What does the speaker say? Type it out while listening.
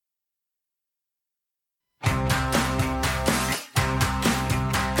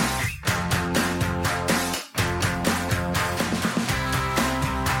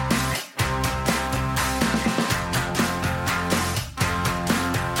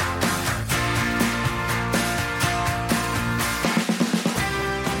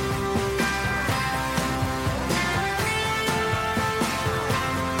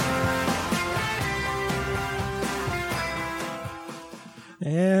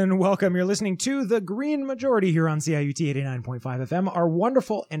and welcome. You're listening to The Green Majority here on CIUT 89.5 FM, our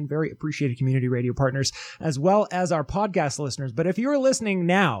wonderful and very appreciated community radio partners, as well as our podcast listeners. But if you're listening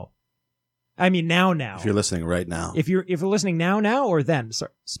now, if you're listening right now. If you're listening now or then.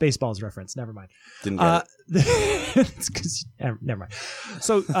 Sorry, Spaceballs reference. Never mind. Didn't get it. It's 'cause, never mind.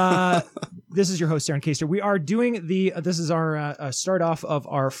 So this is your host, Darren Caster. We are doing this is our start off of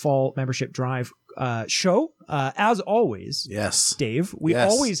our fall membership drive show. As always, yes, Dave, we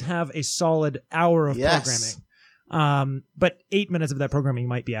always have a solid hour of programming. But 8 minutes of that programming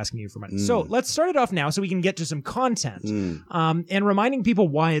might be asking you for money. So let's start it off now so we can get to some content, and reminding people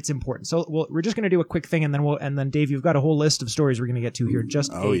why it's important. So we're just going to do a quick thing, and then Dave, you've got a whole list of stories we're going to get to here in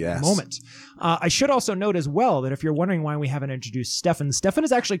just a moment. I should also note as well that if you're wondering why we haven't introduced Stefan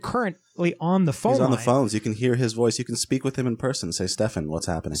is actually currently on the phone. He's on the phones. You can hear his voice. You can speak with him in person. Say, Stefan, what's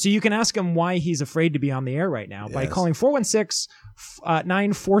happening? So you can ask him why he's afraid to be on the air right now by calling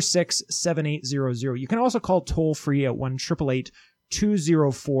 416-946-7800. You can also call toll free at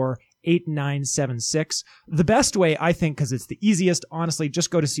 1-888-204-8976. The best way, I think, because it's the easiest, honestly,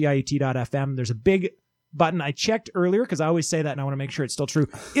 just go to CIUT.FM. There's a big button. I checked earlier because I always say that and I want to make sure it's still true.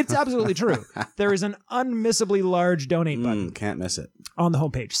 It's absolutely true. There is an unmissably large donate button. Can't miss it. On the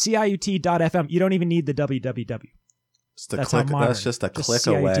homepage. CIUT.FM. You don't even need the www. That's just a click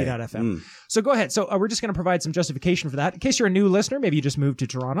away. So go ahead. So we're just going to provide some justification for that. In case you're a new listener, maybe you just moved to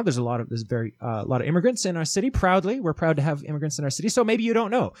Toronto. There's a lot of immigrants in our city. We're proud to have immigrants in our city. So maybe you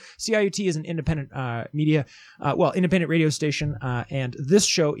don't know. CIUT is an independent independent radio station, and this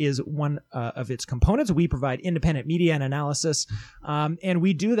show is one of its components. We provide independent media and analysis, and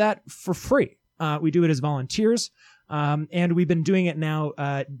we do that for free. We do it as volunteers. And we've been doing it now.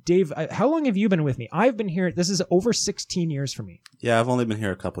 Dave, how long have you been with me? I've been here. This is over 16 years for me. Yeah, I've only been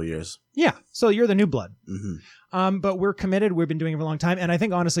here a couple years. Yeah. So you're the new blood. But we're committed. We've been doing it for a long time. And I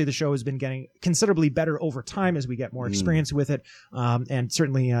think, honestly, the show has been getting considerably better over time as we get more experience with it. And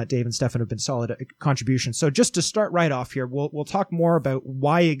certainly Dave and Stefan have been solid contributions. So just to start right off here, we'll talk more about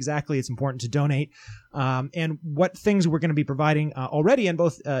why exactly it's important to donate, and what things we're going to be providing already and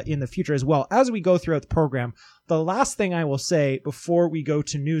both in the future as well as we go throughout the program. The last thing I will say before we go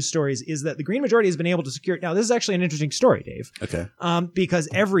to news stories is that the Green Majority has been able to secure. Now, this is actually an interesting story, Dave. Okay. Because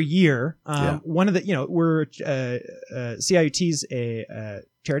every year, one of the, we're CIUT's a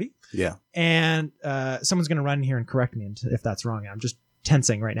charity. Yeah. And someone's going to run here and correct me if that's wrong. I'm just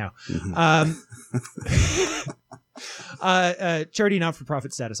tensing right now. Charity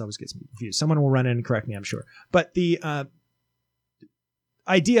not-for-profit status always gets me confused. Someone will run in and correct me, I'm sure. But the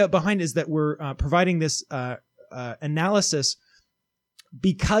idea behind it is that we're providing this analysis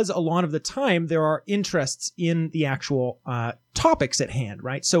because a lot of the time there are interests in the actual topics at hand,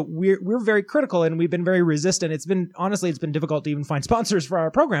 right? So we're very critical and we've been very resistant. It's been difficult to even find sponsors for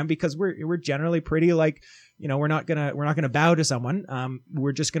our program because we're generally pretty we're not gonna bow to someone.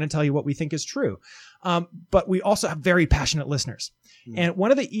 We're just gonna tell you what we think is true. But we also have very passionate listeners. And one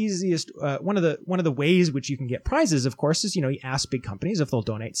of the easiest, one of the ways which you can get prizes, of course, is, you ask big companies if they'll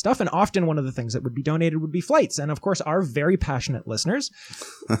donate stuff. And often one of the things that would be donated would be flights. And of course, our very passionate listeners,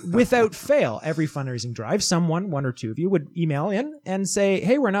 without fail, every fundraising drive, one or two of you would email in and say,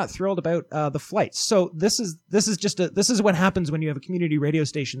 hey, we're not thrilled about the flights. So this is what happens when you have a community radio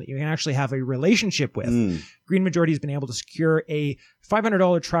station that you can actually have a relationship with. Green Majority has been able to secure a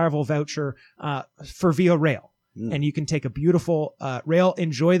 $500 travel voucher for Via Rail. And you can take a beautiful rail,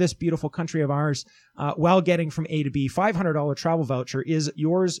 enjoy this beautiful country of ours while getting from A to B. $500 travel voucher is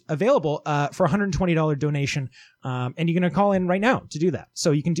yours, available for $120 donation. And you're going to call in right now to do that.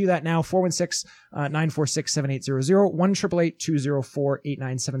 So you can do that now, 416-946-7800,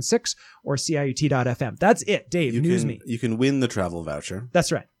 1-888-204-8976, or CIUT.FM. That's it. Dave, news me. You can win the travel voucher.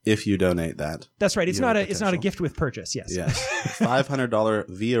 That's right. If you donate that. That's right. It's not a gift with purchase. Yes. Yes. $500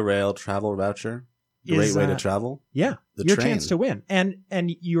 Via Rail travel voucher. Great way to travel. Yeah, your chance to win, and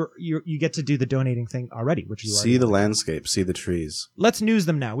you get to do the donating thing already, which you see the landscape, see the trees. Let's news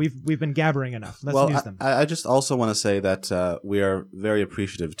them now. We've been gabbering enough. Let's news them. I just also want to say that we are very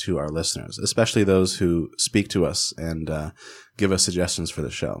appreciative to our listeners, especially those who speak to us and give us suggestions for the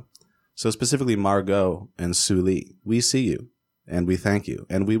show. So specifically, Margot and Sue Lee, we see you and we thank you,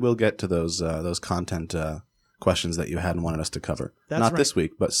 and we will get to those content questions that you hadn't wanted us to cover. That's Not right. this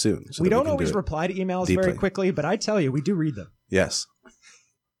week, but soon. So we don't always reply to emails very quickly, but I tell you, we do read them. Yes.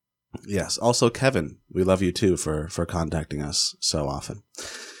 Yes. Also, Kevin, we love you too for contacting us so often.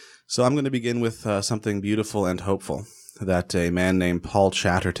 So I'm going to begin with something beautiful and hopeful that a man named Paul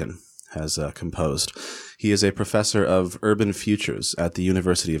Chatterton has composed. He is a professor of urban futures at the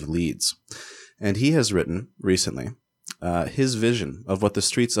University of Leeds. And he has written recently his vision of what the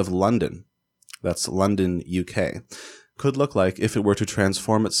streets of London, that's London, UK, could look like if it were to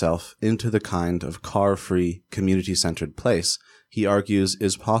transform itself into the kind of car-free, community-centered place he argues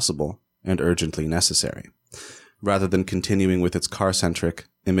is possible and urgently necessary, rather than continuing with its car-centric,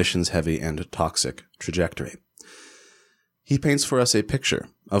 emissions-heavy, and toxic trajectory. He paints for us a picture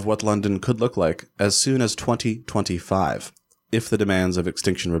of what London could look like as soon as 2025, if the demands of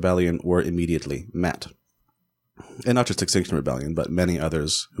Extinction Rebellion were immediately met. And not just Extinction Rebellion, but many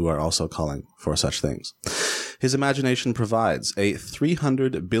others who are also calling for such things. His imagination provides a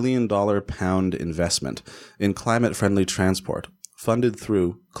 $300 billion pound investment in climate-friendly transport, funded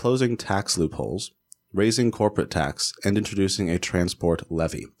through closing tax loopholes, raising corporate tax, and introducing a transport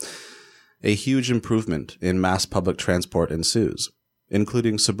levy. A huge improvement in mass public transport ensues,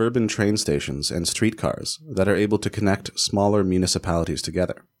 including suburban train stations and streetcars that are able to connect smaller municipalities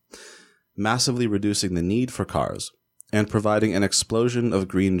together, massively reducing the need for cars and providing an explosion of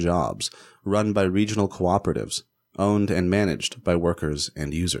green jobs run by regional cooperatives, owned and managed by workers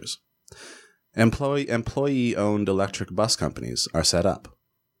and users. Employee-owned electric bus companies are set up.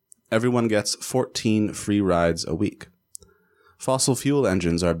 Everyone gets 14 free rides a week. Fossil fuel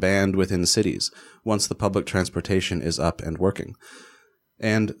engines are banned within cities once the public transportation is up and working.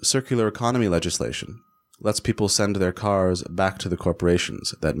 And circular economy legislation lets people send their cars back to the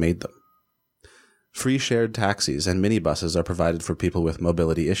corporations that made them. Free shared taxis and minibuses are provided for people with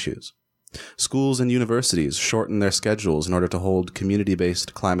mobility issues. Schools and universities shorten their schedules in order to hold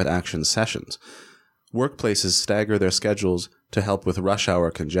community-based climate action sessions. Workplaces stagger their schedules to help with rush hour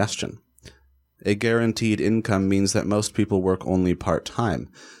congestion. A guaranteed income means that most people work only part-time,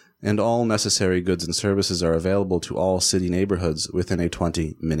 and all necessary goods and services are available to all city neighborhoods within a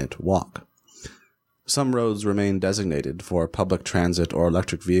 20-minute walk. Some roads remain designated for public transit or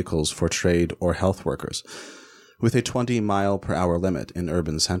electric vehicles for trade or health workers, with a 20-mile-per-hour limit in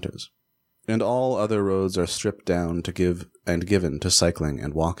urban centers, and all other roads are stripped down to given to cycling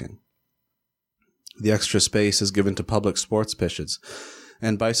and walking. The extra space is given to public sports pitches,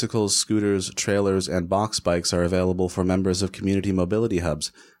 and bicycles, scooters, trailers, and box bikes are available for members of community mobility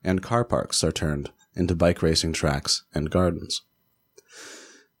hubs, and car parks are turned into bike racing tracks and gardens.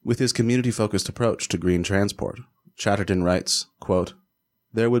 With his community-focused approach to green transport, Chatterton writes, quote,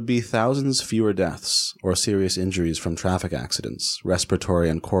 "There would be thousands fewer deaths or serious injuries from traffic accidents, respiratory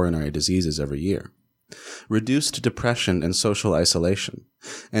and coronary diseases every year, reduced depression and social isolation,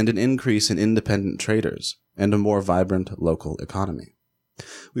 and an increase in independent traders, and a more vibrant local economy.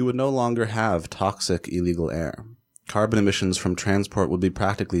 We would no longer have toxic illegal air. Carbon emissions from transport would be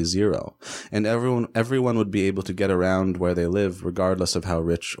practically zero, and everyone would be able to get around where they live regardless of how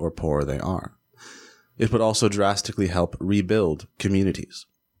rich or poor they are. It would also drastically help rebuild communities.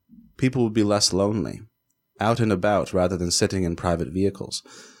 People would be less lonely, out and about rather than sitting in private vehicles.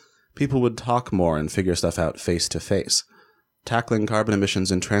 People would talk more and figure stuff out face to face. Tackling carbon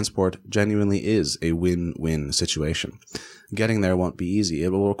emissions in transport genuinely is a win-win situation. Getting there won't be easy.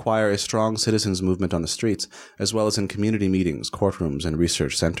 It will require a strong citizens' movement on the streets, as well as in community meetings, courtrooms, and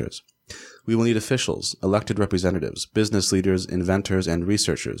research centers. We will need officials, elected representatives, business leaders, inventors, and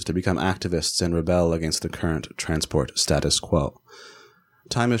researchers to become activists and rebel against the current transport status quo.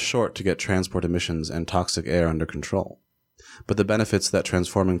 Time is short to get transport emissions and toxic air under control, but the benefits that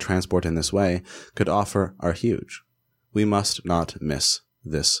transforming transport in this way could offer are huge. We must not miss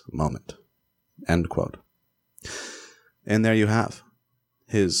this moment." End quote. And there you have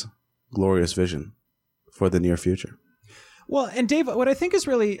his glorious vision for the near future. Well, and Dave, what I think is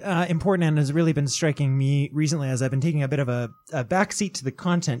really important and has really been striking me recently as I've been taking a bit of a backseat to the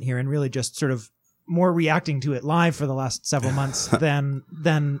content here and really just sort of more reacting to it live for the last several months than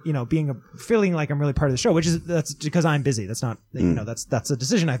feeling like I'm really part of the show, that's because I'm busy. That's not, that's a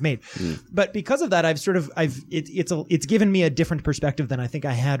decision I've made. But because of that, it's given me a different perspective than I think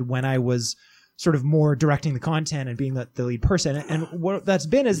I had when I was sort of more directing the content and being the lead person. And what that's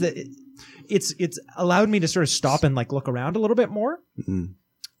been is that it's allowed me to sort of stop and like look around a little bit more. Mm-hmm.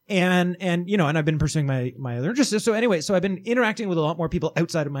 And I've been pursuing my other interests. So anyway, I've been interacting with a lot more people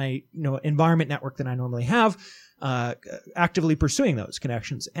outside of my, environment network than I normally have, actively pursuing those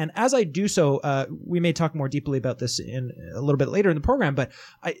connections. And as I do so, we may talk more deeply about this in a little bit later in the program, but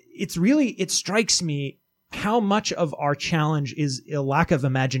it strikes me how much of our challenge is a lack of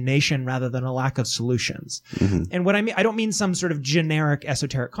imagination rather than a lack of solutions. Mm-hmm. And what I mean, I don't mean some sort of generic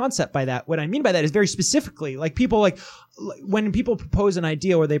esoteric concept by that. What I mean by that is very specifically, like people when people propose an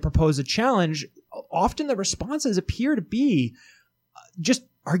idea or they propose a challenge, often the responses appear to be just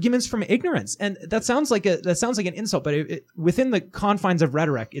arguments from ignorance. And that sounds like an insult, but within the confines of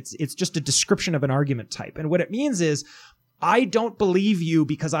rhetoric, it's just a description of an argument type. And what it means is, I don't believe you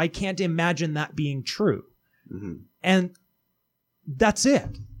because I can't imagine that being true. Mm-hmm. And that's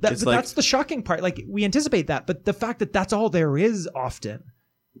it. That's the shocking part. Like, we anticipate that, but the fact that that's all there is often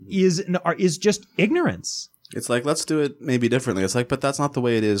is just ignorance. It's like, let's do it maybe differently. It's like, but that's not the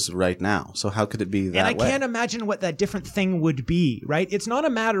way it is right now. So how could it be that way? And I can't imagine what that different thing would be, right? It's not a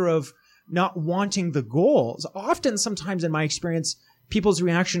matter of not wanting the goals. Often, sometimes in my experience, people's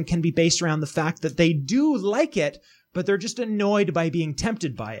reaction can be based around the fact that they do like it, but they're just annoyed by being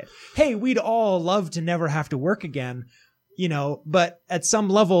tempted by it. Hey, we'd all love to never have to work again, but at some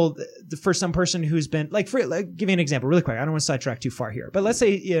level, for some person who's been give you an example really quick. I don't want to sidetrack too far here, but let's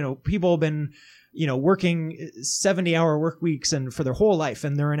say, people have been, working 70-hour work weeks and for their whole life,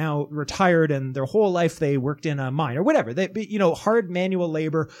 and they're now retired, and their whole life they worked in a mine or whatever. They, hard manual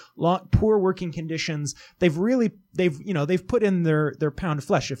labor, poor working conditions. They've put in their pound of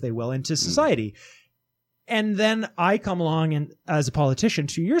flesh, if they will, into society. And then I come along and as a politician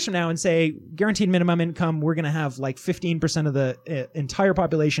 2 years from now and say, guaranteed minimum income, we're going to have like 15% of the entire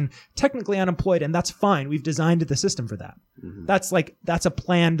population technically unemployed. And that's fine. We've designed the system for that. Mm-hmm. That's a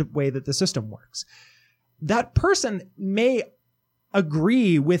planned way that the system works. That person may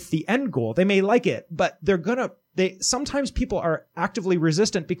agree with the end goal. They may like it, but sometimes people are actively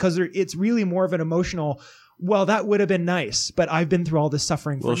resistant because it's really more of an emotional, well, that would have been nice, but I've been through all this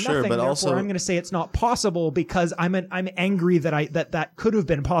suffering for nothing. Sure, but therefore, also, I'm going to say it's not possible because I'm angry that could have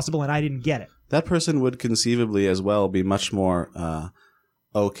been possible and I didn't get it. That person would conceivably as well be much more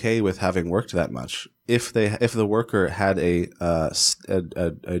okay with having worked that much if the worker had a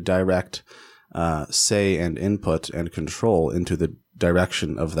direct say and input and control into the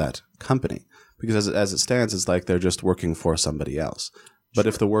direction of that company. Because as it stands, it's like they're just working for somebody else. But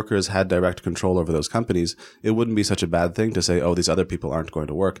if the workers had direct control over those companies, it wouldn't be such a bad thing to say, oh, these other people aren't going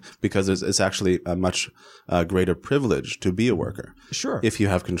to work, because it's actually a much greater privilege to be a worker. Sure. If you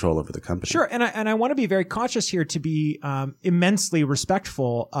have control over the company. Sure. And I want to be very cautious here to be immensely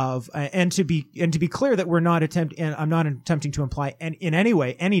respectful of and to be clear that I'm not attempting to imply in any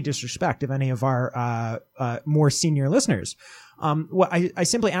way any disrespect of any of our more senior listeners. What I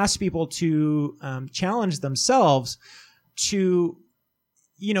simply ask people to challenge themselves to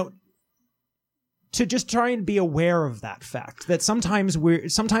just try and be aware of that fact that sometimes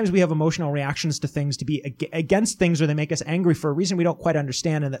we have emotional reactions to things, to be against things, or they make us angry for a reason we don't quite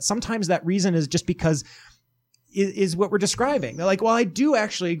understand, and that sometimes that reason is just because is what we're describing. They're like, well, I do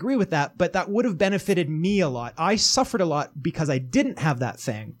actually agree with that, but that would have benefited me a lot. I suffered a lot because I didn't have that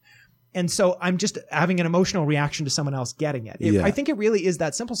thing. And so I'm just having an emotional reaction to someone else getting it. I think it really is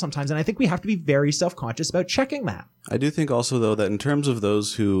that simple sometimes. And I think we have to be very self-conscious about checking that. I do think also, though, that in terms of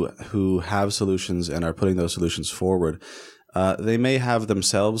those who have solutions and are putting those solutions forward, they may have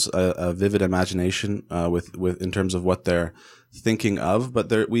themselves a vivid imagination with in terms of what they're thinking of,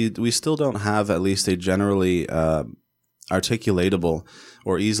 but we still don't have at least a generally articulatable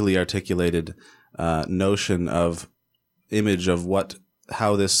or easily articulated notion of image of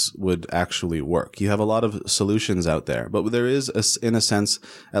how this would actually work. You have a lot of solutions out there, but there is, in a sense,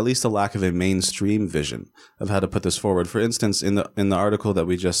 at least a lack of a mainstream vision of how to put this forward. For instance, in the article that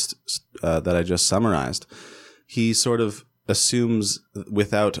I just summarized, he sort of assumes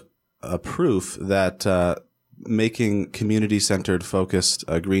without a proof that making community-centered, focused,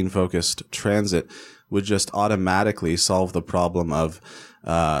 green-focused transit would just automatically solve the problem of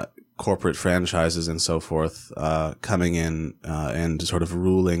corporate franchises and so forth coming in and sort of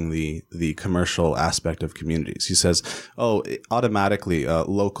ruling the commercial aspect of communities. He says, automatically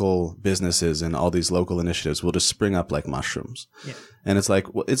local businesses and all these local initiatives will just spring up like mushrooms. Yeah. And it's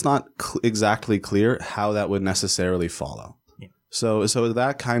like, well, it's not exactly clear how that would necessarily follow. Yeah. So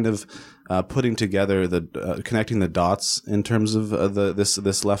that kind of putting together connecting the dots in terms of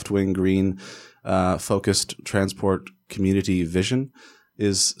this left-wing green focused transport community vision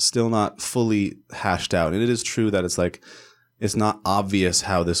is still not fully hashed out. And it is true that it's not obvious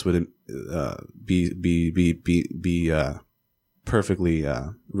how this would be perfectly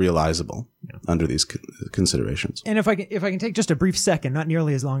realizable under these considerations. And if I can take just a brief second, not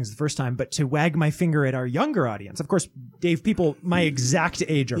nearly as long as the first time, but to wag my finger at our younger audience. Of course, Dave, people my exact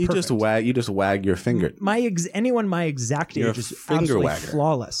age are perfect. You just wag your finger. Anyone my exact age is absolutely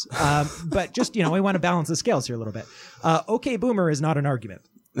flawless. But just, we want to balance the scales here a little bit. Okay, boomer is not an argument.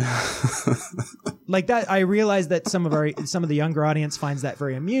 Like that, I realize that some of the younger audience finds that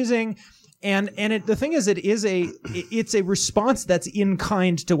very amusing. And the thing is, it's a response that's in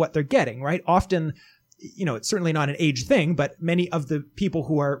kind to what they're getting, right? Often, it's certainly not an age thing, but many of the people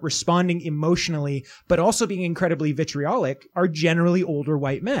who are responding emotionally, but also being incredibly vitriolic, are generally older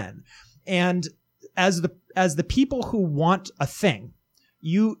white men. And as the people who want a thing,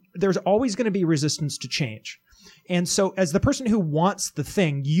 there's always going to be resistance to change. And so as the person who wants the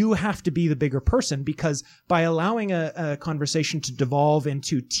thing, you have to be the bigger person, because by allowing a conversation to devolve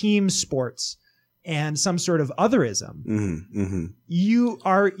into team sports and some sort of otherism, you're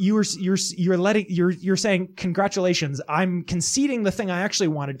saying, congratulations, I'm conceding the thing I actually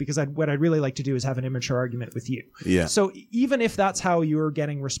wanted, because what I'd really like to do is have an immature argument with you. Yeah. So even if that's how you're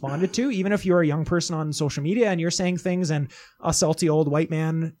getting responded to, even if you're a young person on social media and you're saying things and a salty old white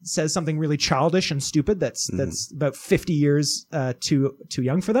man says something really childish and stupid that's about 50 years too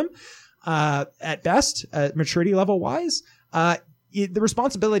young for them, at best, maturity level wise, the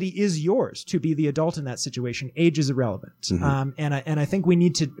responsibility is yours to be the adult in that situation. Age is irrelevant. And I think we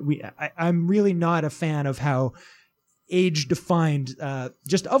need to, I'm really not a fan of how age defined,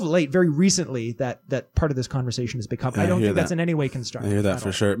 just of late, very recently, that part of this conversation has become. I don't think that's in any way constructive. I hear that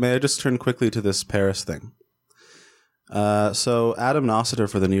for sure. May I just turn quickly to this Paris thing? So Adam Nossiter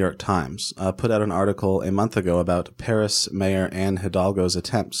for the New York Times put out an article a month ago about Paris Mayor Anne Hidalgo's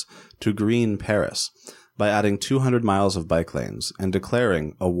attempts to green Paris by adding 200 miles of bike lanes and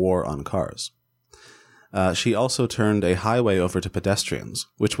declaring a war on cars. She also turned a highway over to pedestrians,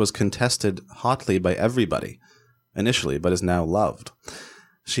 which was contested hotly by everybody initially, but is now loved.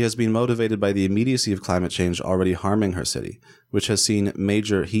 She has been motivated by the immediacy of climate change already harming her city, which has seen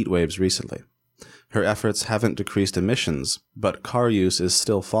major heat waves recently. Her efforts haven't decreased emissions, but car use is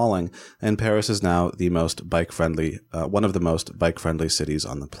still falling, and Paris is now the most bike-friendly, one of the most bike-friendly cities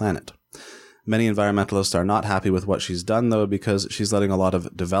on the planet. Many environmentalists are not happy with what she's done, though, because she's letting a lot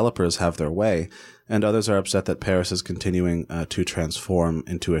of developers have their way, and others are upset that Paris is continuing to transform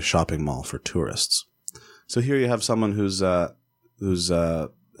into a shopping mall for tourists. So here you have someone who's has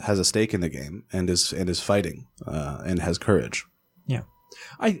a stake in the game and is fighting and has courage. Yeah,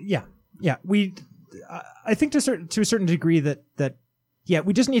 I think to a certain degree that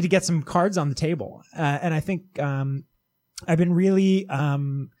we just need to get some cards on the table, and I think I've been really.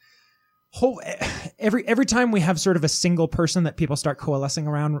 Every time we have sort of a single person that people start coalescing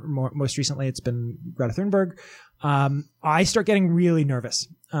around, most recently it's been Greta Thunberg, I start getting really nervous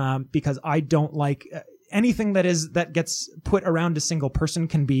because I don't like anything that gets put around a single person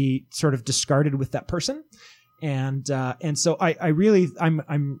can be sort of discarded with that person. And so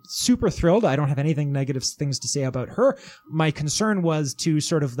I'm super thrilled. I don't have anything negative things to say about her. My concern was to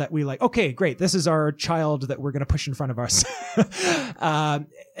sort of that we okay, great. This is our child that we're going to push in front of us.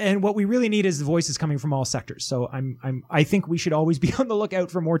 And what we really need is voices coming from all sectors. So I think we should always be on the lookout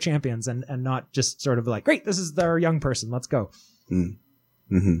for more champions and not just sort of great, this is our young person. Let's go.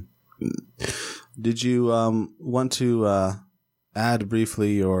 Mm-hmm. Did you, want to, add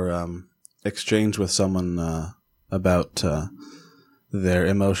briefly your, exchange with someone about their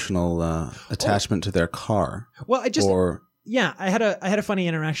emotional attachment to their car. Well, I had a funny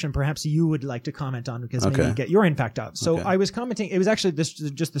interaction. Perhaps you would like to comment on because maybe get your impact of. So I was commenting. It was actually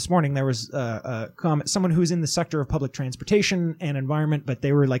just this morning. There was a comment. Someone who's in the sector of public transportation and environment, but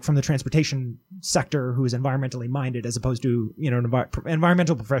they were from the transportation sector who is environmentally minded, as opposed to an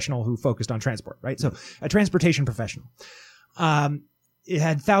environmental professional who focused on transport. Right. So a transportation professional. It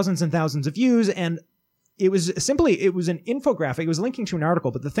had thousands and thousands of views, and it was an infographic. It was linking to an article,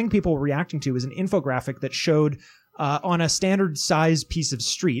 but the thing people were reacting to was an infographic that showed on a standard size piece of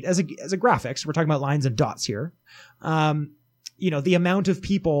street as a graphics. We're talking about lines and dots here. The amount of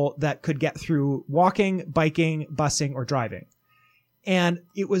people that could get through walking, biking, busing, or driving. And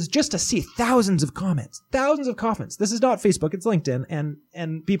it was just to see thousands of comments. This is not Facebook, it's LinkedIn,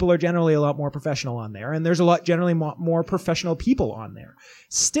 and people are generally a lot more professional on there. And there's generally more professional people on there.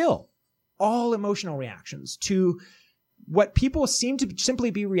 Still, all emotional reactions to what people seem to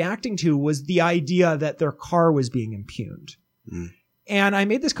simply be reacting to was the idea that their car was being impugned. And I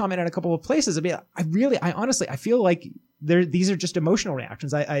made this comment in a couple of places. I honestly feel like these are just emotional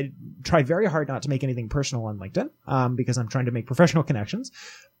reactions. I try very hard not to make anything personal on LinkedIn, because I'm trying to make professional connections.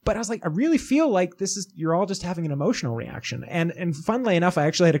 But I was I really feel like you're all just having an emotional reaction. And funnily enough, I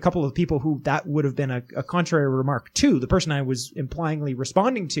actually had a couple of people who that would have been a contrary remark to. The person I was implyingly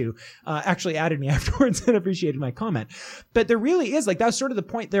responding to, actually added me afterwards and appreciated my comment. But there really is, that was sort of the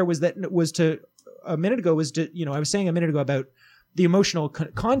point there I was saying a minute ago about the emotional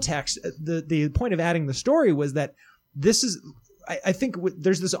context. The point of adding the story was that this is I think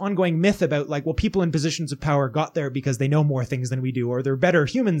there's this ongoing myth about like, well, people in positions of power got there because they know more things than we do, or they're better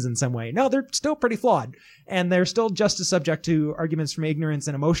humans in some way. No, they're still pretty flawed, and they're still just as subject to arguments from ignorance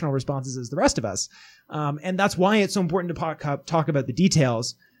and emotional responses as the rest of us. And that's why it's so important to talk about the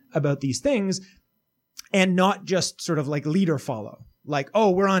details about these things, and not just sort of like lead or follow. Like, oh,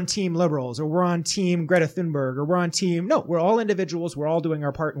 we're on team liberals, or we're on team Greta Thunberg, or we're on team... No, we're all individuals. We're all doing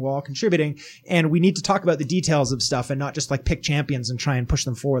our part, and we're all contributing. And we need to talk about the details of stuff and not just like pick champions and try and push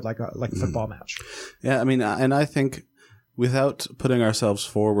them forward like a football match. Yeah, I mean, and I think without putting ourselves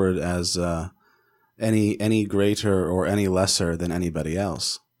forward as any greater or any lesser than anybody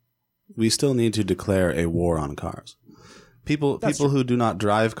else, we still need to declare a war on cars. People who do not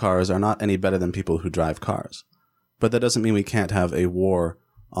drive cars are not any better than people who drive cars. But that doesn't mean we can't have a war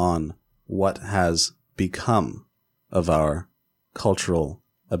on what has become of our cultural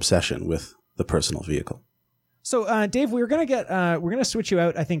obsession with the personal vehicle. So, Dave, we're gonna switch you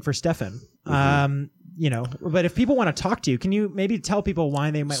out, I think, for Stefan. But if people want to talk to you, can you maybe tell people why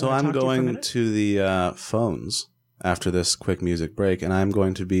they might want to talk to you for a minute? So I'm going to the phones after this quick music break, and I'm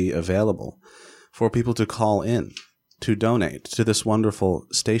going to be available for people to call in to donate to this wonderful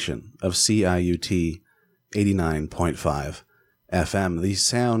station of CIUT 89.5 FM, the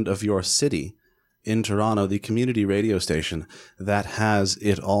sound of your city in Toronto, the community radio station that has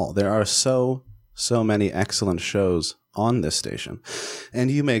it all. There are so many excellent shows on this station. And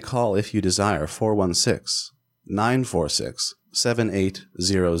you may call, if you desire,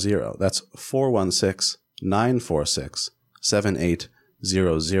 416-946-7800. That's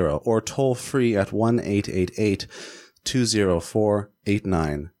 416-946-7800. Or toll free at 1-888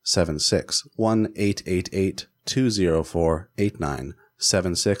 204-8976,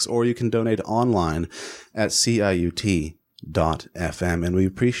 1-888-204-8976, or you can donate online at ciut.fm, and we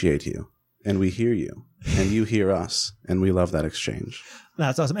appreciate you, and we hear you, and you hear us, and we love that exchange.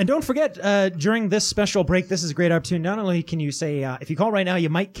 That's awesome. And don't forget, during this special break, this is a great opportunity. Not only can you say, if you call right now, you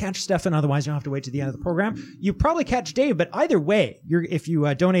might catch Stefan. Otherwise, you'll have to wait to the end of the program. You probably catch Dave, but either way, if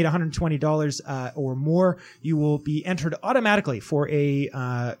you donate $120 or more, you will be entered automatically for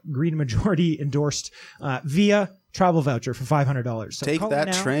a Green Majority endorsed via travel voucher for $500. So take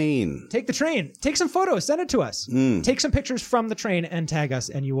that train. Take the train. Take some photos. Send it to us. Take some pictures from the train and tag us,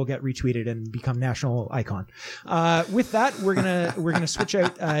 and you will get retweeted and become national icon. With that, we're gonna switch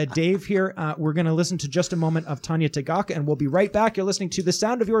out Dave here. We're gonna listen to just a moment of Tanya Tagaka, and we'll be right back. You're listening to the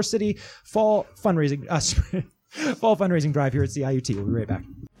Sound of Your City fall fundraising drive here at CIUT. We'll be right back.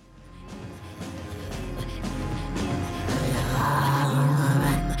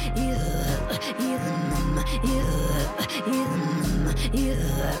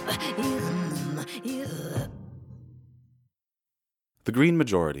 The Green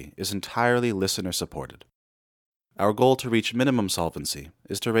Majority is entirely listener-supported. Our goal to reach minimum solvency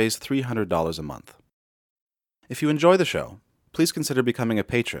is to raise $300 a month. If you enjoy the show, please consider becoming a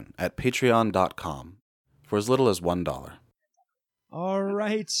patron at patreon.com for as little as $1. All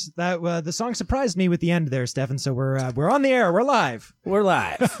right, that the song surprised me with the end there, Stefan. So we're on the air. We're live. We're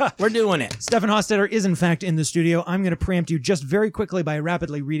live. We're doing it. Stefan Hostetter is in fact in the studio. I'm going to preempt you just very quickly by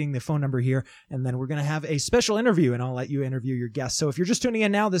rapidly reading the phone number here, and then we're going to have a special interview, and I'll let you interview your guests. So if you're just tuning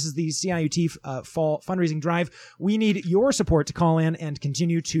in now, this is the CIUT Fall Fundraising Drive. We need your support to call in and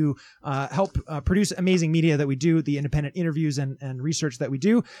continue to help produce amazing media that we do, the independent interviews and research that we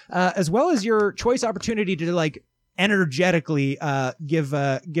do, as well as your choice opportunity to energetically give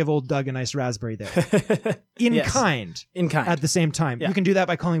old Doug a nice raspberry there in kind at the same time. You can do that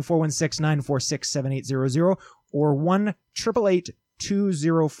by calling 416-946-7800 or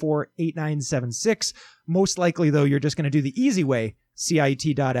 1-888-204-8976. Most likely though, you're just going to do the easy way,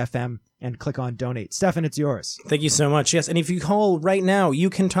 CIUT.fm, and click on donate. Stefan, it's yours. Thank you so much. Yes, and if you call right now, you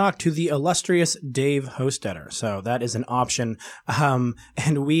can talk to the illustrious Dave Hostetter. So that is an option.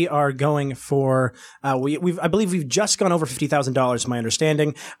 And we are going for I believe we've just gone over $50,000, my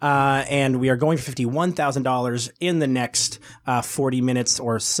understanding, and we are going for $51,000 in the next 40 minutes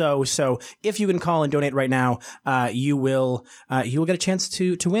or so. So if you can call and donate right now, you will get a chance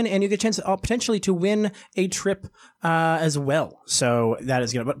to win, and you get a chance potentially to win a trip as well. So that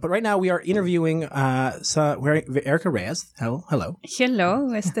is good. But right now we are interviewing Erica Reyes. Hello,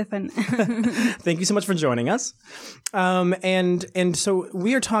 Stefan. Thank you so much for joining us. And so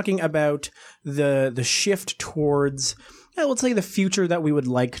we are talking about the shift towards, let's say, the future that we would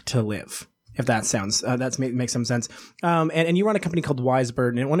like to live. If that sounds makes some sense. And you run a company called Wisebird,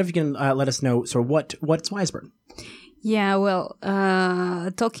 and I wonder if you can let us know. So what's Wisebird? Yeah, well,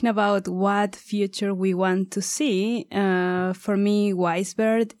 talking about what future we want to see, for me,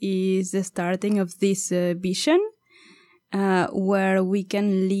 Wisebird is the starting of this vision. where we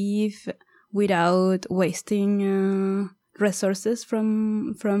can live without wasting resources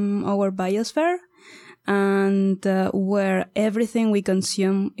from our biosphere, and where everything we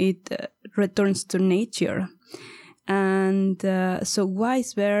consume returns to nature. And so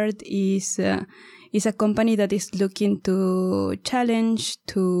Wise Bird is a company that is looking to challenge,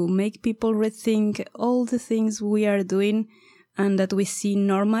 to make people rethink all the things we are doing and that we see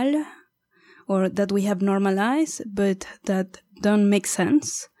normal or that we have normalized, but that don't make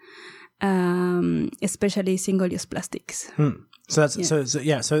sense, especially single-use plastics. So that's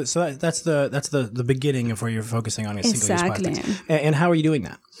that's the beginning of where you're focusing on single-use plastics. And how are you doing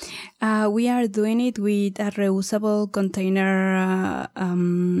that? We are doing it with a reusable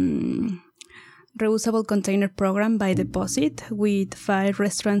container program by Deposit with 5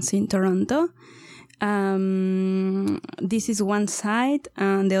 restaurants in Toronto. This is one side,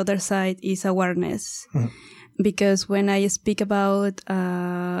 and the other side is awareness. Because when I speak about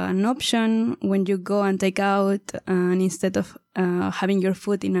an option, when you go and take out, and instead of having your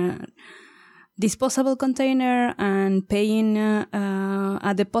food in a disposable container and paying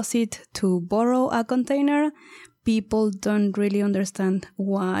a deposit to borrow a container, people don't really understand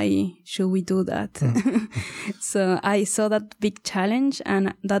why should we do that. So I saw that big challenge,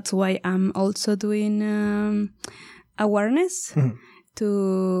 and that's why I'm also doing awareness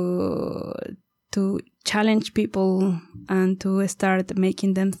to challenge people and to start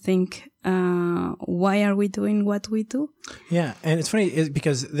making them think, why are we doing what we do? Yeah, and it's funny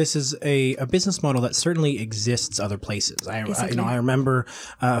because this is a business model that certainly exists other places. I remember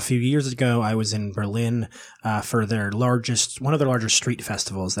a few years ago I was in Berlin for one of their largest street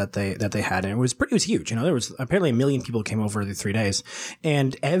festivals that they had, and it was huge. There was apparently 1 million people came over the 3 days,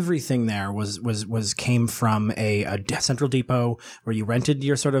 and everything there came from a central depot where you rented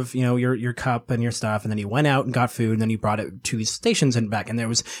your sort of your cup and your stuff, and then you went out and got food, and then you brought it to these stations and back, and there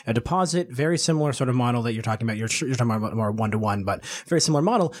was a deposit, very similar sort of model that you're talking about. You're talking about more one-to-one, but very similar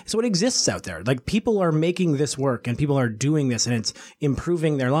model. So it exists out there. Like, people are making this work, and people are doing this, and it's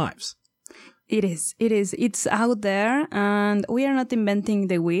improving their lives. It is. It's out there, and we are not inventing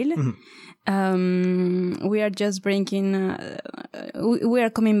the wheel. We are just bringing, we are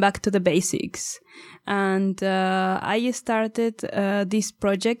coming back to the basics. And I started this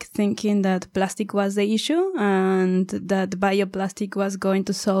project thinking that plastic was the issue and that bioplastic was going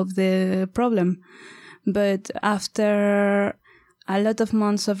to solve the problem. But after a lot of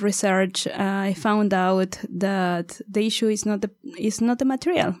months of research, I found out that the issue is not the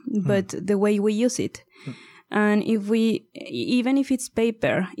material, but the way we use it. And even if it's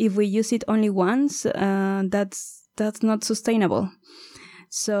paper, if we use it only once, that's not sustainable.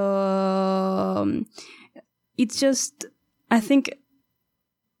 So it's just, I think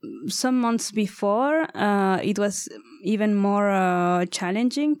some months before, it was even more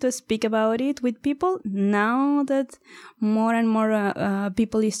challenging to speak about it with people. Now that more and more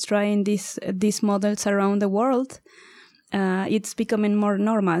people is trying these models around the world, it's becoming more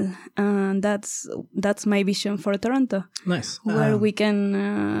normal, and that's my vision for Toronto. Nice, where we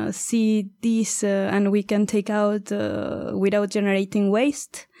can see this and we can take out without generating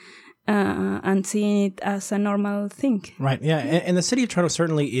waste. And seeing it as a normal thing. Right. Yeah. And the City of Toronto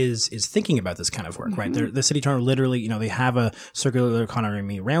certainly is thinking about this kind of work, right? The City of Toronto literally, they have a circular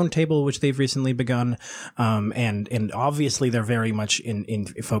economy roundtable, which they've recently begun. And obviously they're very much in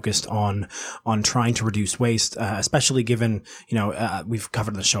focused on trying to reduce waste, especially given, we've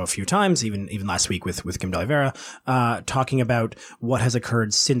covered the show a few times, even last week with Kim de Oliveira, talking about what has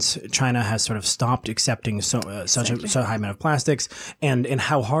occurred since China has sort of stopped accepting such a high amount of plastics, and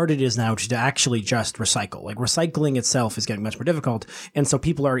how hard it is now to actually just recycle. Like, recycling itself is getting much more difficult, and so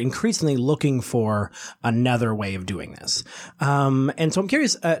people are increasingly looking for another way of doing this. And so I'm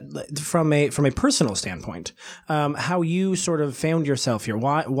curious, from a personal standpoint, how you sort of found yourself here.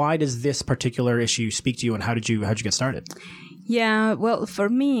 Why does this particular issue speak to you, and how'd you get started? Yeah, well, for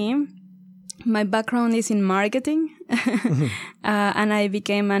me, my background is in marketing, and I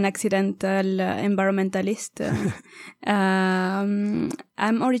became an accidental environmentalist.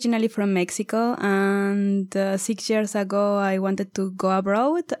 I'm originally from Mexico, and 6 years ago I wanted to go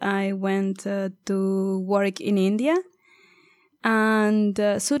abroad. I went to work in India, and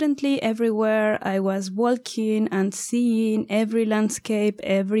suddenly everywhere I was walking and seeing every landscape,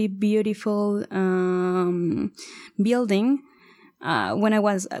 every beautiful building. When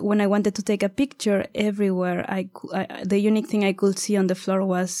I wanted to take a picture, everywhere the unique thing I could see on the floor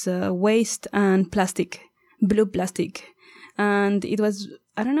was waste and plastic, blue plastic. And it was,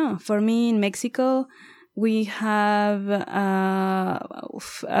 I don't know, for me in Mexico, We have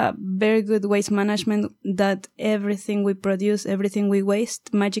very good waste management that everything we produce, everything we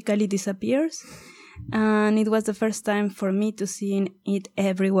waste magically disappears. And it was the first time for me to see it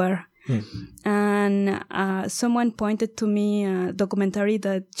everywhere. And someone pointed to me a documentary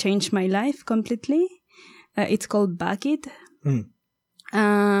that changed my life completely. It's called Bucket.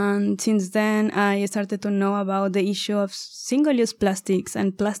 And since then, I started to know about the issue of single-use plastics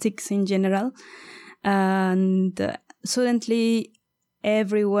and plastics in general. And suddenly,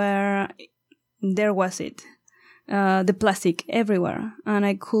 everywhere, there was it. The plastic everywhere. And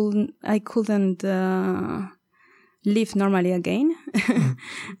I couldn't live normally again.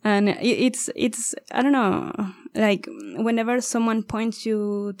 And it's, I don't know, like whenever someone points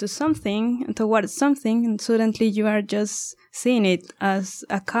you to something, towards something, and suddenly you are just seeing it as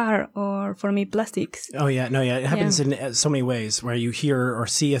a car or, for me, plastics. Oh yeah, no, yeah, it happens in so many ways where you hear or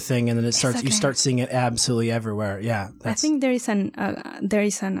see a thing and then it starts. You start seeing it absolutely everywhere. Yeah, I think there is an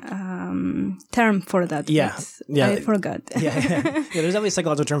term for that. Yeah, I forgot. Yeah, there's definitely a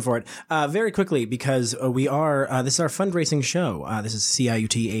psychological term for it. Very quickly, because we are this is our fundraising show. This is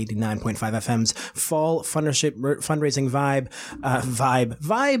CIUT 89.5 FM's fall fundraising vibe,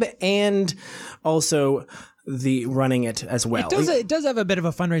 and also the running it as well. It does have a bit of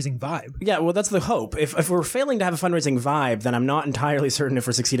a fundraising vibe. Yeah, well, that's the hope. If we're failing to have a fundraising vibe, then I'm not entirely certain if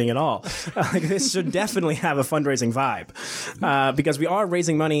we're succeeding at all. This should definitely have a fundraising vibe, because we are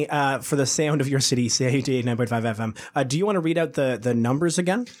raising money for the sound of your city, CIUT 89.5 FM. Do you want to read out the numbers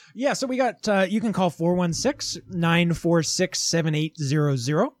again? Yeah, so we got, you can call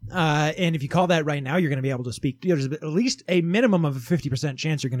 416-946-7800. And if you call that right now, you're going to be able to speak. There's at least a minimum of a 50%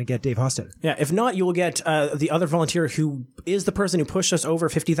 chance you're going to get Dave Hostetter. Yeah, if not, you will get the other volunteer who is the person who pushed us over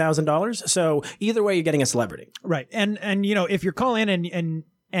 $50,000. So either way, you're getting a celebrity. Right. And you know, if you're calling in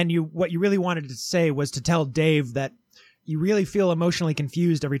and what you really wanted to say was to tell Dave that you really feel emotionally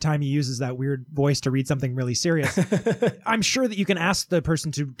confused every time he uses that weird voice to read something really serious, I'm sure that you can ask the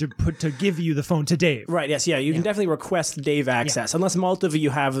person to give you the phone to Dave. Right. Yes. Yeah. You can definitely request Dave access, unless multiple of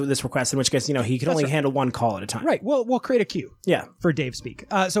you have this request, in which case, he can only handle one call at a time. Right. We'll create a queue. Yeah. For Dave speak.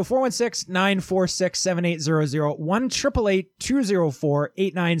 So 416-946-7800,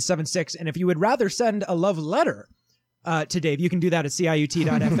 1-888-204-8976. And if you would rather send a love letter to Dave, you can do that at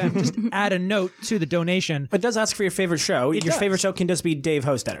CIUT.FM. Just add a note to the donation. It does ask for your favorite show. Your favorite show can just be Dave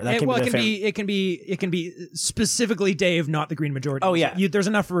Hostetter. That it can be specifically Dave, not the Green Majority. Oh yeah, there's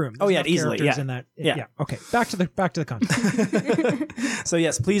enough room. There's enough easily. Yeah. In that. Yeah. Okay. Back to the content. So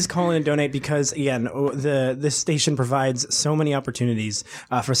yes, please call in and donate, because again, this station provides so many opportunities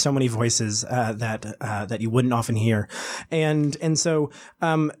for so many voices that you wouldn't often hear, and so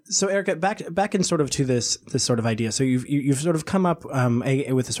Erica, back in sort of to this sort of idea. So you've sort of come up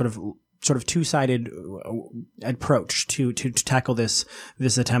with a sort of two-sided approach to tackle this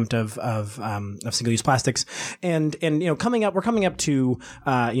attempt of single-use plastics, and we're coming up to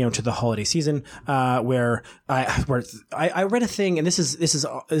to the holiday season, where I read a thing, and this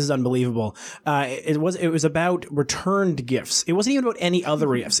is unbelievable. It was about returned gifts. It wasn't even about any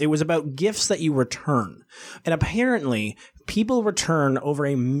other gifts. It was about gifts that you return, and apparently people return over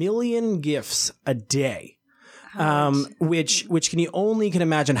 1 million gifts a day. Which you only can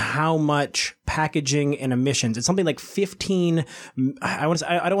imagine how much packaging and emissions. It's something like 15. I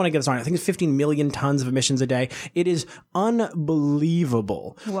don't want to get this wrong. I think it's 15 million tons of emissions a day. It is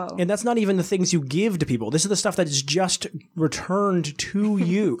unbelievable. Wow. And that's not even the things you give to people. This is the stuff that is just returned to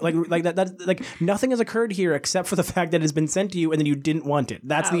you. like nothing has occurred here except for the fact that it has been sent to you and then you didn't want it.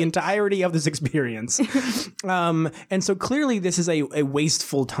 That's the entirety of this experience. And so clearly this is a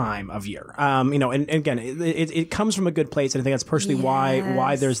wasteful time of year. And again, it comes from a good place, and I think that's personally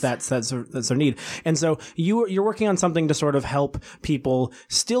why there's that sort of need. And so you're working on something to sort of help people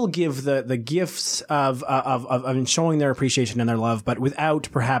still give the gifts of showing their appreciation and their love, but without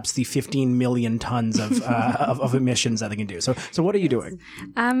perhaps the 15 million tons of emissions that they can do. So what are you doing?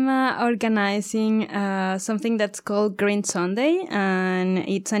 I'm organizing something that's called Green Sunday, and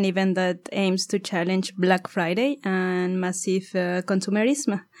it's an event that aims to challenge Black Friday and massive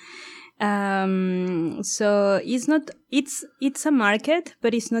consumerism. So it's a market,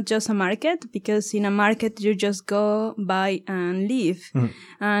 but it's not just a market, because in a market you just go, buy and leave. Mm.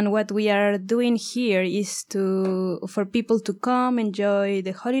 And what we are doing here is for people to come enjoy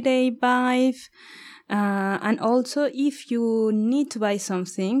the holiday vibe. And also if you need to buy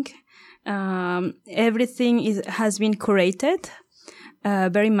something, everything has been curated.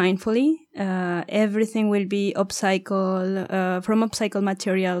 very mindfully. Everything will be upcycle, from upcycle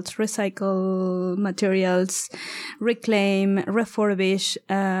materials, recycle materials, reclaim, refurbish.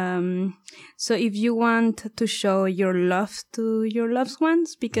 So if you want to show your love to your loved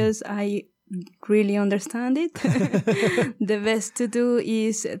ones, because I really understand it, the best to do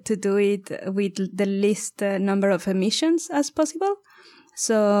is to do it with the least number of emissions as possible.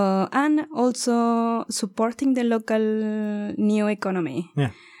 So, and also supporting the local new economy.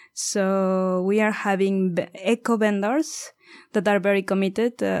 Yeah. So we are having eco vendors that are very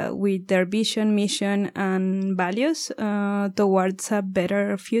committed with their vision, mission, and values towards a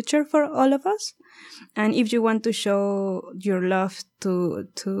better future for all of us. And if you want to show your love to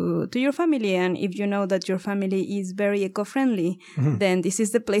your family, and if you know that your family is very eco-friendly, then this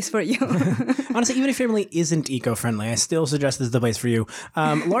is the place for you. Honestly, even if your family isn't eco-friendly, I still suggest this is the place for you.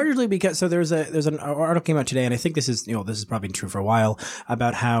 Largely because there's an article came out today, and I think this is probably true for a while,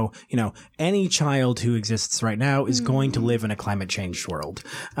 about how any child who exists right now is going to live in a climate change world,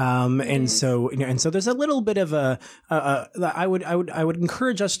 and so there's a little bit of I would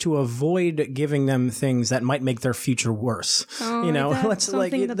encourage us to avoid giving them things that might make their future worse. That's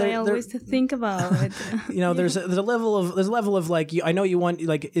something that I always think about. There's a level of like, I know you want,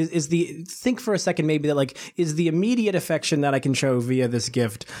 like, think for a second maybe that, like, is the immediate affection that I can show via this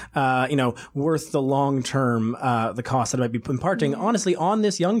gift, worth the long term, the cost that I might be imparting, honestly, on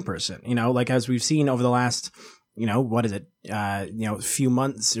this young person, like, as we've seen over the last, what is it? Few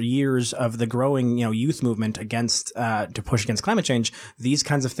months or years of the growing, youth movement against, to push against climate change. These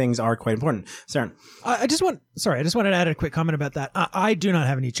kinds of things are quite important. Saren. I just wanted to add a quick comment about that. I do not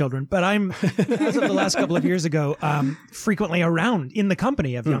have any children, but I'm, as of the last couple of years ago, frequently around in the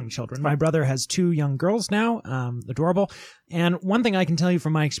company of young children. My brother has 2 young girls now, adorable. And one thing I can tell you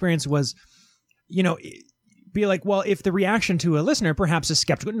from my experience was, be like, well, if the reaction to a listener perhaps is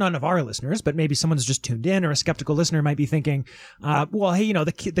skeptical, none of our listeners, but maybe someone's just tuned in, or a skeptical listener might be thinking, well, hey,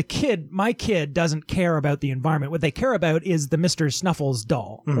 my kid doesn't care about the environment. What they care about is the Mr. Snuffles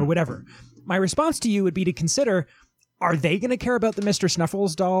doll or whatever. My response to you would be to consider, are they going to care about the Mr.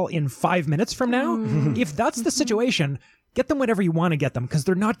 Snuffles doll in 5 minutes from now? If that's the situation, get them whatever you want to get them, because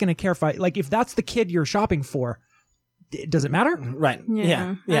they're not going to care if that's the kid you're shopping for. Does it matter? Right.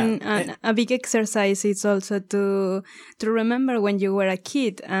 Yeah. And a big exercise is also to remember when you were a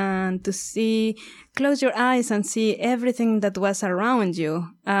kid, and to close your eyes and see everything that was around you.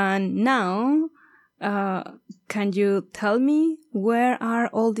 And now, can you tell me where are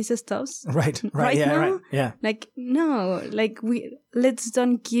all these stuffs? Right. Yeah. Now? Right. Yeah. No. Let's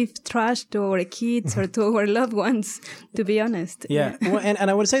don't give trash to our kids or to our loved ones. To be honest. Yeah. Well, and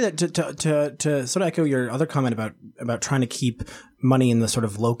I would say that to sort of echo your other comment about trying to keep money in the sort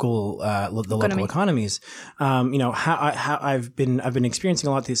of local local economies. How I've been experiencing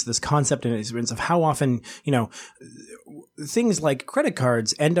a lot of this concept and experience of how often things like credit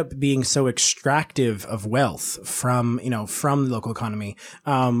cards end up being so extractive of wealth from the local economy.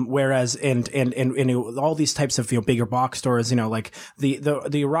 Whereas and all these types of bigger box stores, like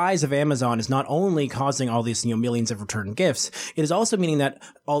the rise of Amazon is not only causing all these millions of return gifts, it is also meaning that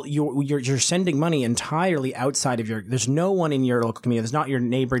you're sending money entirely outside of there's no one in your local community. There's not your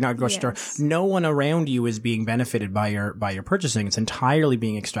neighbor, not your grocery store. No one around you is being benefited by your purchasing. It's entirely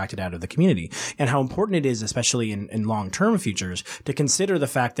being extracted out of the community. And how important it is, especially in long-term futures, to consider the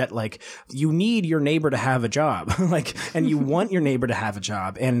fact that, like, you need your neighbor to have a job, and you want your neighbor to have a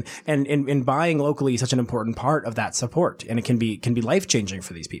job, and buying locally is such an important part of that support, and it can be life-changing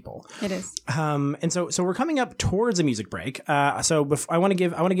for these people. It is. And so we're coming up towards a music break. So I want to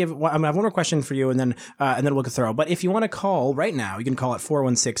give. I have one more question for you, and then we'll go through. But if you want to call right now, you can call at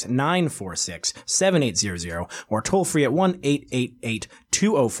 416-946-7800 or toll free at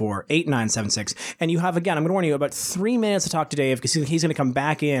 1-888-204-8976. And you have, again, I'm going to warn you, about 3 minutes to talk to Dave, because he's going to come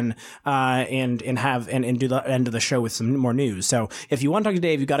back in and do the end of the show with some more news. So if you want to talk to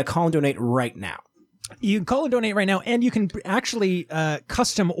Dave, you got to call and donate right now. You can call and donate right now, and you can actually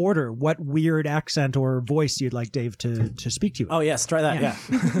custom order what weird accent or voice you'd like Dave to speak to you. Oh, yes. Try that. Yeah.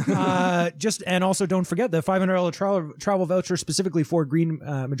 And also don't forget the $500 travel voucher specifically for Green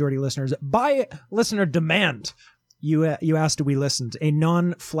Majority listeners. By listener demand, you asked, we listened. A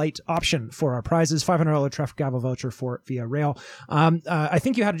non-flight option for our prizes, $500 travel voucher for Via Rail. I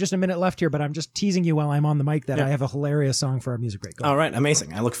think you had just a minute left here, but I'm just teasing you while I'm on the mic that I have a hilarious song for our music break. All right,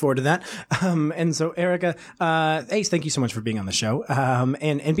 amazing. I look forward to that. And so, Erica, Ace, thank you so much for being on the show.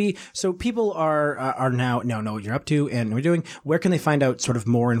 And B, so people are now know what you're up to and we're doing. Where can they find out sort of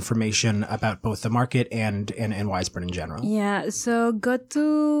more information about both the market and Wisebird in general? Yeah, so go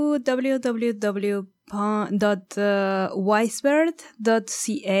to www.wisebird.com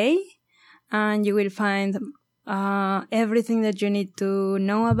 .wisebird.ca, and you will find everything that you need to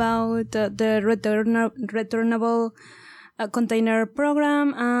know about the returnable container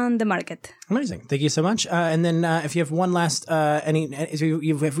program and the market. Amazing. Thank you so much. And then if you have one last if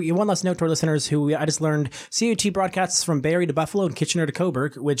you have one last note to our listeners who I just learned CUT broadcasts from Barrie to Buffalo and Kitchener to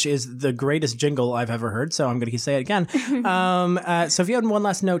Cobourg, which is the greatest jingle I've ever heard. So I'm going to say it again. So if you had one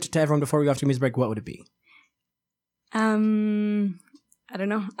last note to everyone before we go off to music break, what would it be? I don't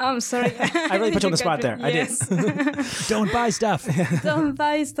know. I'm sorry. I really put you on the spot there. Yes. I did. Don't buy stuff. Don't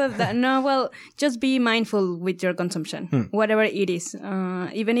buy stuff just be mindful with your consumption, whatever it is.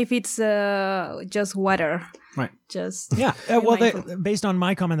 Even if it's just water. Right. Just based on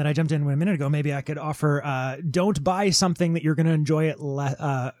my comment that I jumped in a minute ago, maybe I could offer don't buy something that you're going to enjoy it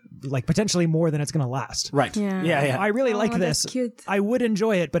like potentially more than it's going to last. Right. Yeah. I really like this. That's cute. I would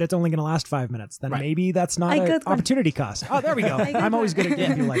enjoy it, but it's only going to last 5 minutes. Then maybe that's not an opportunity cost. Oh, there we go. I'm always good at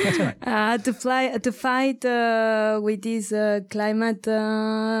giving you like. That's right. To fight with this climate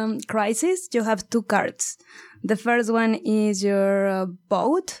crisis, you have two cards. The first one is your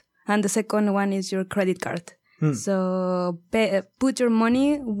boat, and the second one is your credit card. So put your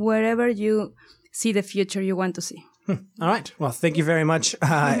money wherever you see the future you want to see. All right. Well, thank you very much,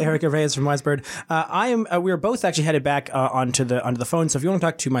 Erica Reyes from Wisebird. We are both actually headed back onto the phone. So if you want to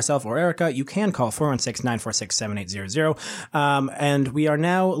talk to myself or Erica, you can call 416-946-7800. And we are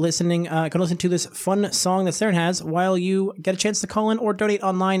now going to listen to this fun song that Saren has while you get a chance to call in or donate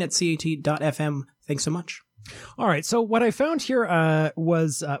online at CAT.fm. Thanks so much. All right. So what I found here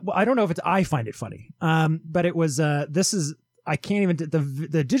was, I don't know if I find it funny, but it was, I can't even,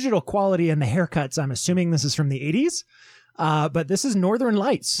 the digital quality and the haircuts, I'm assuming this is from the 80s. But this is Northern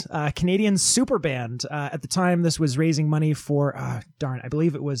Lights, Canadian super band. At the time, this was raising money for, I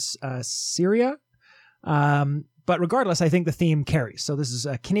believe it was Syria. But regardless, I think the theme carries. So this is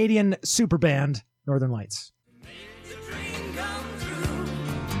a Canadian super band, Northern Lights.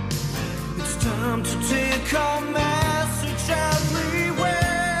 Time to take our message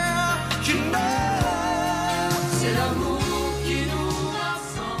everywhere. You know, c'est l'amour qui nous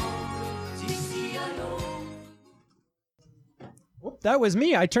rassemble d'ici à l'aube. That was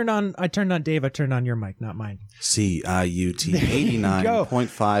me. I turned on Dave. I turned on your mic, not mine. CIUT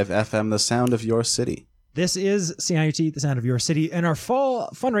 89.5 FM, the sound of your city. This is CIUT, the sound of your city. And our fall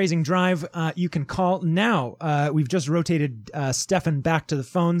fundraising drive, you can call now. We've just rotated Stefan back to the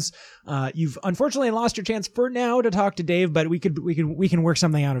phones. You've unfortunately lost your chance for now to talk to Dave, but we can work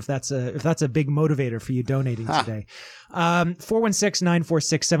something out if that's a big motivator for you donating today.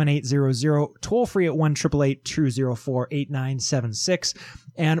 416-946-7800, toll free at 1-888-204-8976.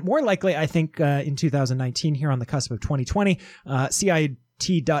 And more likely, I think, in 2019, here on the cusp of 2020,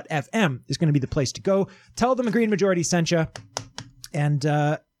 CIT.fm is going to be the place to go. Tell them the Green Majority sent you, and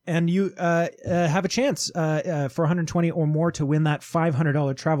you have a chance for 120 or more to win that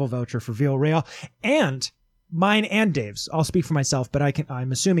 $500 travel voucher for Via Rail, and mine and Dave's. I'll speak for myself, but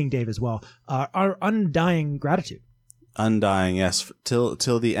I'm assuming Dave as well. Our undying gratitude. Undying, yes. Till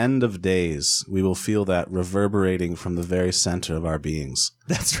the end of days, we will feel that reverberating from the very center of our beings.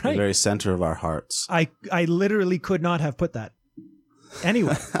 That's right. The very center of our hearts. I literally could not have put that.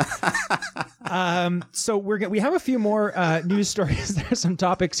 Anyway, so we have a few more news stories. There's some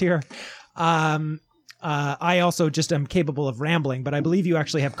topics here. I also just am capable of rambling, but I believe you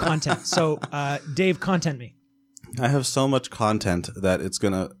actually have content. So, Dave, content me. I have so much content that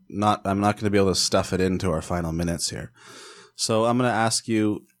I'm not gonna be able to stuff it into our final minutes here. So I'm gonna ask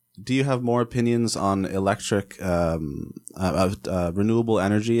you: do you have more opinions on electric, renewable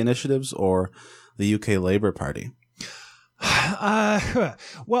energy initiatives, or the UK Labour Party?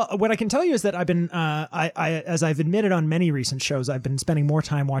 Well, what I can tell you is that I've been, as I've admitted on many recent shows, I've been spending more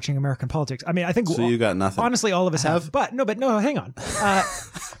time watching American politics. I mean, I think so. You got nothing. Honestly, all of us have. But no, hang on.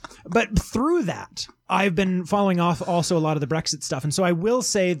 But through that, I've been following off also a lot of the Brexit stuff, and so I will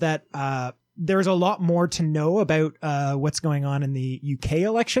say that there's a lot more to know about what's going on in the UK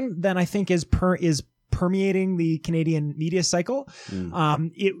election than I think is permeating the Canadian media cycle.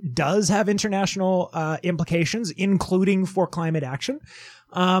 It does have international implications, including for climate action.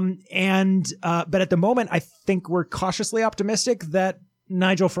 But at the moment, I think we're cautiously optimistic that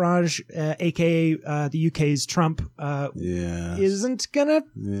Nigel Farage, aka the UK's Trump, isn't gonna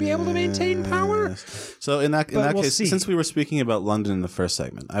be able to maintain power. So in that case, since we were speaking about London in the first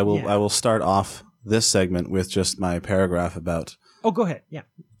segment, I will start off this segment with just my paragraph about. Oh, go ahead. Yeah.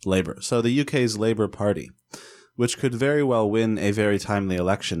 Labour. So the UK's Labour Party, which could very well win a very timely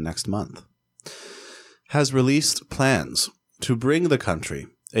election next month, has released plans to bring the country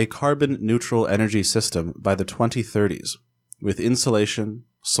a carbon-neutral energy system by the 2030s with insulation,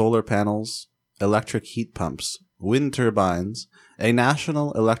 solar panels, electric heat pumps, wind turbines, a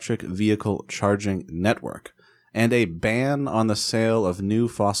national electric vehicle charging network, and a ban on the sale of new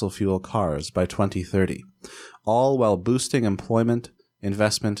fossil fuel cars by 2030, all while boosting employment,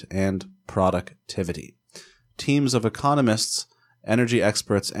 investment, and productivity. Teams of economists, energy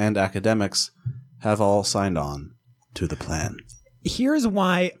experts, and academics have all signed on to the plan. Here's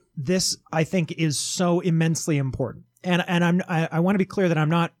why this, I think, is so immensely important. And I want to be clear that I'm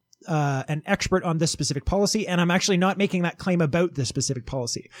not an expert on this specific policy, and I'm actually not making that claim about this specific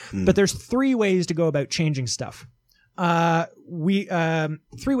policy. But there's three ways to go about changing stuff. Three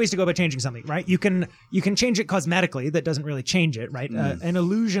ways to go about changing something, right? You can change it cosmetically. That doesn't really change it, right? An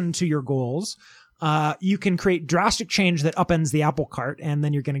allusion to your goals. You can create drastic change that upends the apple cart, and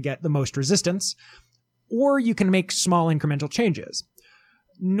then you're going to get the most resistance. Or you can make small incremental changes.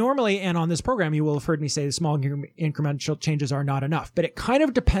 Normally, and on this program, you will have heard me say the small incremental changes are not enough, but it kind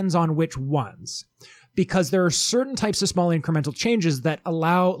of depends on which ones. Because there are certain types of small incremental changes that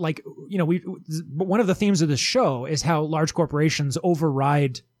allow, like, one of the themes of this show is how large corporations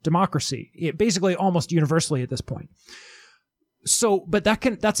override democracy, basically almost universally at this point. So, but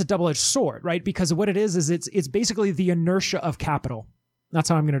that's a double-edged sword, right? Because what it is it's basically the inertia of capital. That's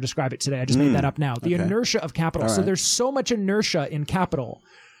how I'm going to describe it today. I just made that up now. The inertia of capital. So there's so much inertia in capital.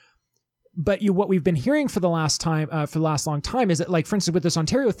 But what we've been hearing for the last long time is that, like, for instance, with this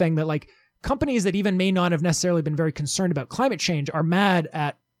Ontario thing, that like companies that even may not have necessarily been very concerned about climate change are mad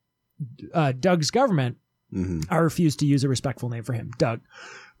at Doug's government. I refuse to use a respectful name for him, Doug.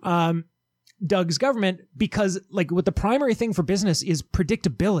 Doug's government, because like what the primary thing for business is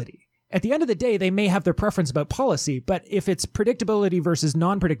predictability. At the end of the day, they may have their preference about policy, but if it's predictability versus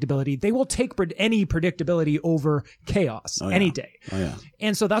non-predictability, they will take any predictability over chaos any day. Oh, yeah.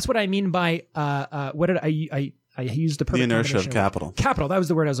 And so that's what I mean by what did I used the perfect the inertia of capital. Capital, that was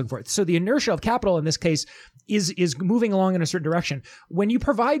the word I was looking for. So the inertia of capital in this case is moving along in a certain direction. When you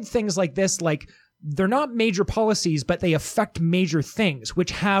provide things like this, like they're not major policies, but they affect major things, which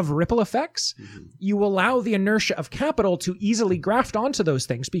have ripple effects. You allow the inertia of capital to easily graft onto those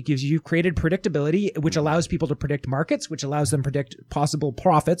things because you've created predictability, which allows people to predict markets, which allows them to predict possible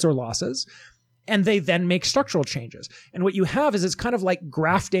profits or losses. And they then make structural changes. And what you have is it's kind of like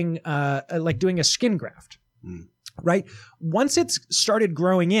grafting, like doing a skin graft. Right? Once it's started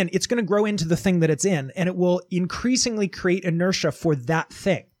growing in, it's going to grow into the thing that it's in, and it will increasingly create inertia for that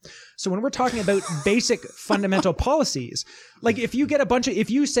thing. So when we're talking about basic fundamental policies, like if you get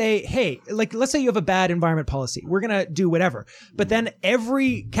if you say, hey, like let's say you have a bad environment policy, we're going to do whatever. But then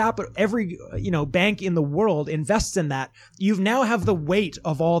every bank in the world invests in that. You now have the weight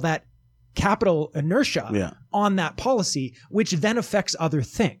of all that capital inertia on that policy, which then affects other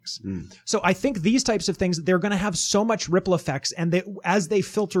things. So I think these types of things, they're going to have so much ripple effects, and as they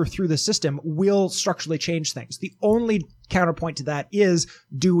filter through the system, will structurally change things. The only counterpoint to that is,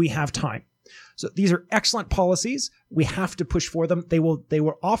 do we have time? So these are excellent policies. We have to push for them. They will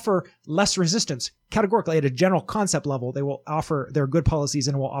offer less resistance. Categorically, at a general concept level, they're good policies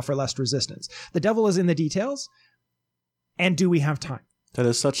and will offer less resistance. The devil is in the details. And do we have time? That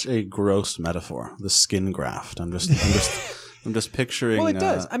is such a gross metaphor. The skin graft. I'm just picturing. Well, it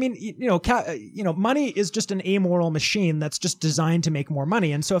does. I mean, money is just an amoral machine that's just designed to make more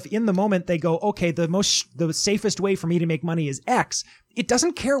money. And so, if in the moment they go, okay, the safest way for me to make money is X, it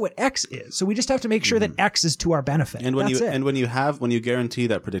doesn't care what X is. So we just have to make sure that X is to our benefit. And when you guarantee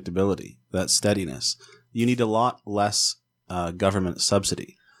that predictability, that steadiness, you need a lot less government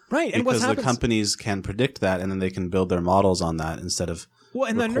subsidy. Right. And because the companies can predict that, and then they can build their models on that instead of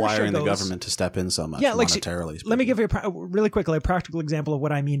requiring the government to step in so much monetarily. Let me give you really quickly a practical example of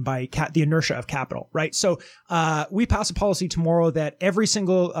what I mean by the inertia of capital, right? So we pass a policy tomorrow that every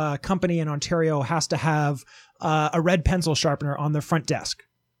single company in Ontario has to have a red pencil sharpener on their front desk.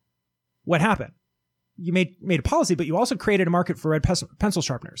 What happened? You made a policy, but you also created a market for red pencil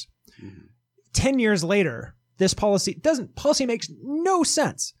sharpeners. 10 years later, this policy makes no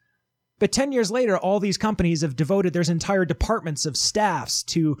sense. But 10 years later, all these companies have devoted there's entire departments of staffs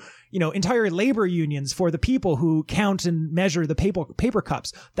to, entire labor unions for the people who count and measure the paper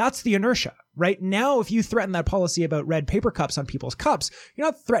cups. That's the inertia, right? Now, if you threaten that policy about red paper cups on people's cups, you're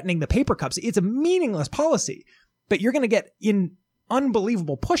not threatening the paper cups. It's a meaningless policy, but you're going to get in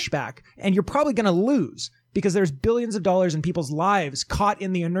unbelievable pushback, and you're probably going to lose because there's billions of dollars in people's lives caught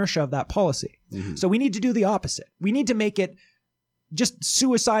in the inertia of that policy. So we need to do the opposite. We need to make it just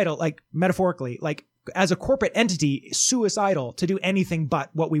suicidal, like metaphorically, like as a corporate entity, suicidal to do anything but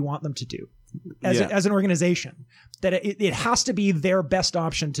what we want them to do. as an organization, that it has to be their best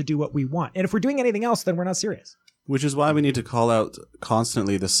option to do what we want. And if we're doing anything else, then we're not serious. Which is why we need to call out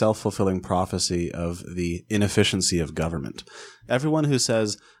constantly the self-fulfilling prophecy of the inefficiency of government. Everyone who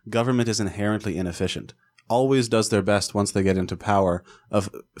says government is inherently inefficient always does their best once they get into power of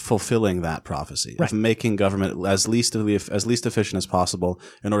fulfilling that prophecy, Right. of making government as least efficient as possible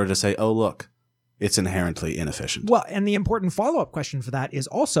in order to say, oh, look, it's inherently inefficient. Well, and the important follow-up question for that is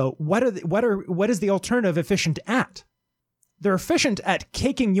also, what is the alternative efficient at? They're efficient at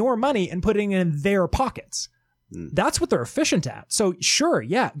taking your money and putting it in their pockets. That's what they're efficient at. So sure,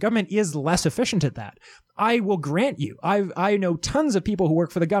 yeah, government is less efficient at that. I will grant you. I know tons of people who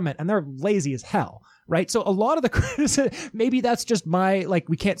work for the government and they're lazy as hell, right? So a lot of the criticism, maybe that's just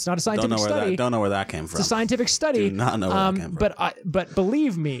it's not a scientific study. Don't know where that came from. It's a scientific study. Do not know where that came from. But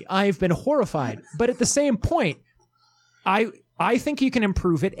believe me, I've been horrified. But at the same point, I think you can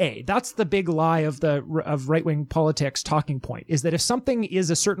improve it. That's the big lie of right-wing politics talking point, is that if something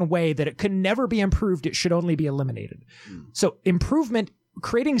is a certain way that it can never be improved, it should only be eliminated. So improvement,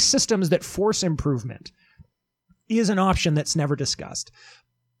 creating systems that force improvement is an option that's never discussed.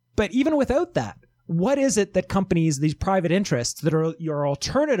 But even without that, what is it that companies, these private interests that are your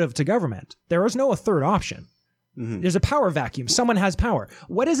alternative to government, there is no third option. There's a power vacuum. Someone has power.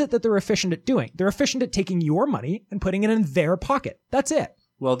 What is it that they're efficient at doing? They're efficient at taking your money and putting it in their pocket. That's it.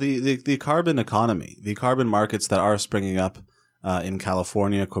 Well, the carbon economy, the carbon markets that are springing up in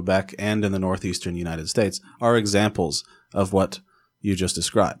California, Quebec, and in the northeastern United States are examples of what you just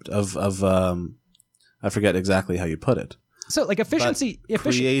described. I forget exactly how you put it. So, like efficiency,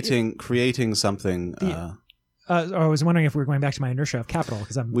 creating something. I was wondering if we were going back to my inertia of capital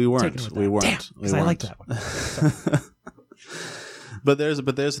because we weren't. Because I like that one. But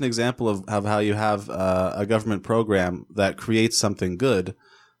there's an example of how you have a government program that creates something good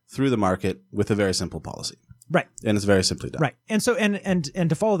through the market with a very simple policy. Right. And it's very simply done. Right. And so, and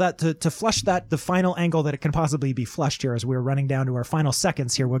to follow that, to flush that, the final angle that it can possibly be flushed here as we're running down to our final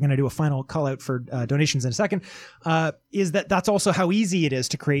seconds here, we're going to do a final call out for donations in a second, is that's also how easy it is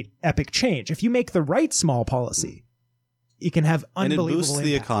to create epic change. If you make the right small policy, it can have unbelievable and it boosts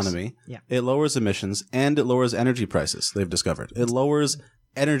the impacts. economy. Yeah. It lowers emissions and it lowers energy prices. They've discovered it lowers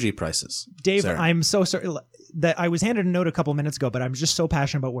energy prices. Dave, Sarah. I'm so sorry that I was handed a note a couple minutes ago, but I'm just so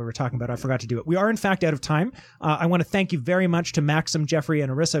passionate about what we're talking about. I forgot to do it. We are, in fact, out of time. I want to thank you very much to Maxim, Jeffrey, and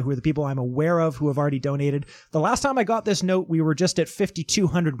Arissa, who are the people I'm aware of who have already donated. The last time I got this note, we were just at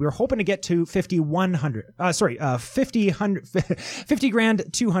 5,200. We were hoping to get to 5,100. 50 grand,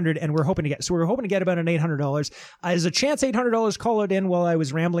 200, and we're hoping to get. So we were hoping to get about an $800. There's a chance $800 call it in while I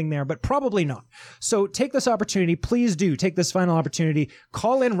was rambling there, but probably not. So take this opportunity. Please do take this final opportunity.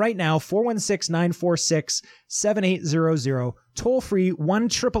 Call in right now, 416-946-7800, toll free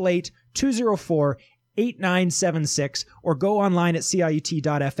 1-888-204-8976, or go online at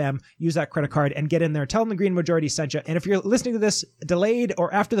CIUT.FM, use that credit card and get in there. Tell them the Green Majority sent you. And if you're listening to this delayed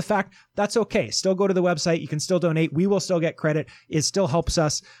or after the fact, that's okay. Still go to the website. You can still donate. We will still get credit. It still helps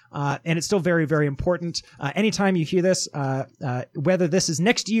us. And it's still very, very important. Anytime you hear this, whether this is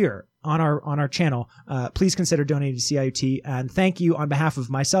next year on our channel, please consider donating to CIUT. And thank you on behalf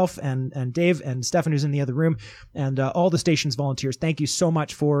of myself and Dave and Stefan, who's in the other room, and all the station's volunteers. Thank you so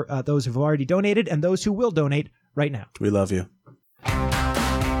much for those who've already donated and those who will donate right now. We love you.